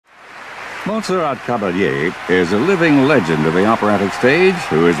Montserrat Caballe is a living legend of the operatic stage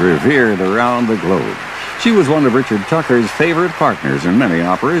who is revered around the globe. She was one of Richard Tucker's favorite partners in many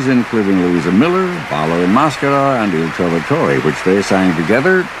operas, including Louisa Miller, Ballo in Maschera, and Il Trovatore, which they sang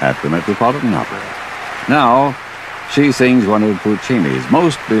together at the Metropolitan Opera. Now, she sings one of Puccini's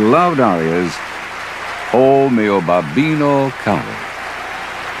most beloved arias, O mio Babbino, caro.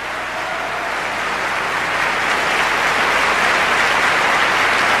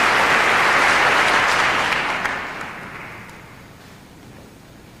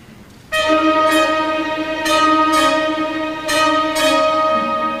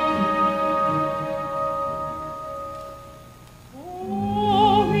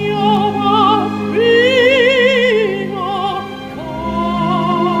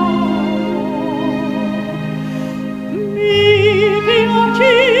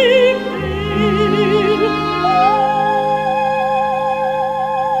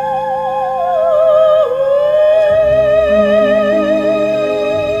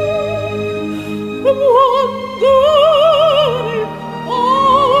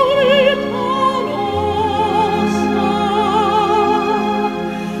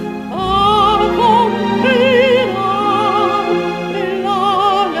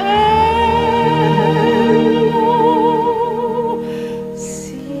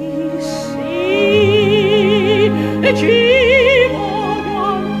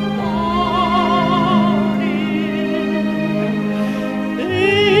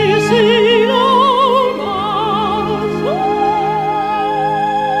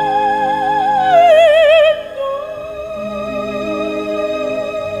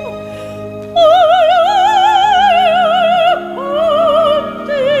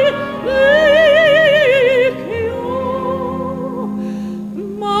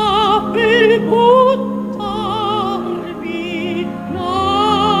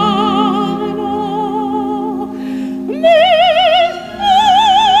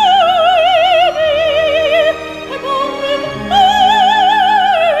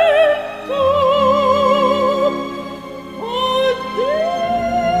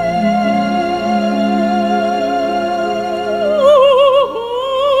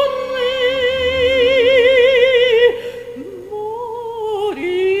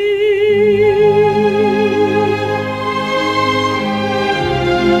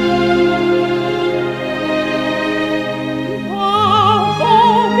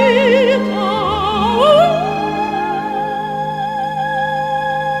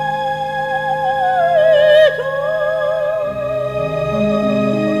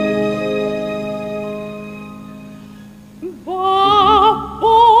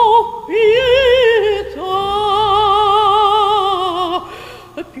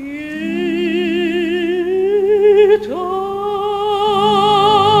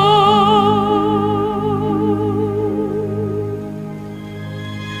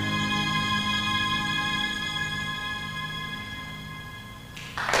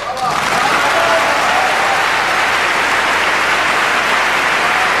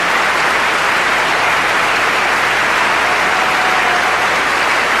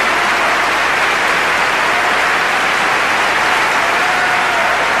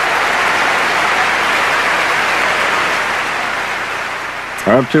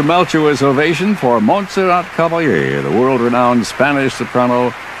 A tumultuous ovation for Montserrat Caballe, the world-renowned Spanish soprano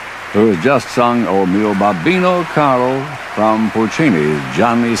who has just sung O mio Babbino, caro from Puccini's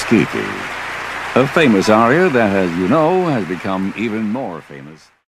Gianni Schicchi, a famous aria that, as you know, has become even more famous.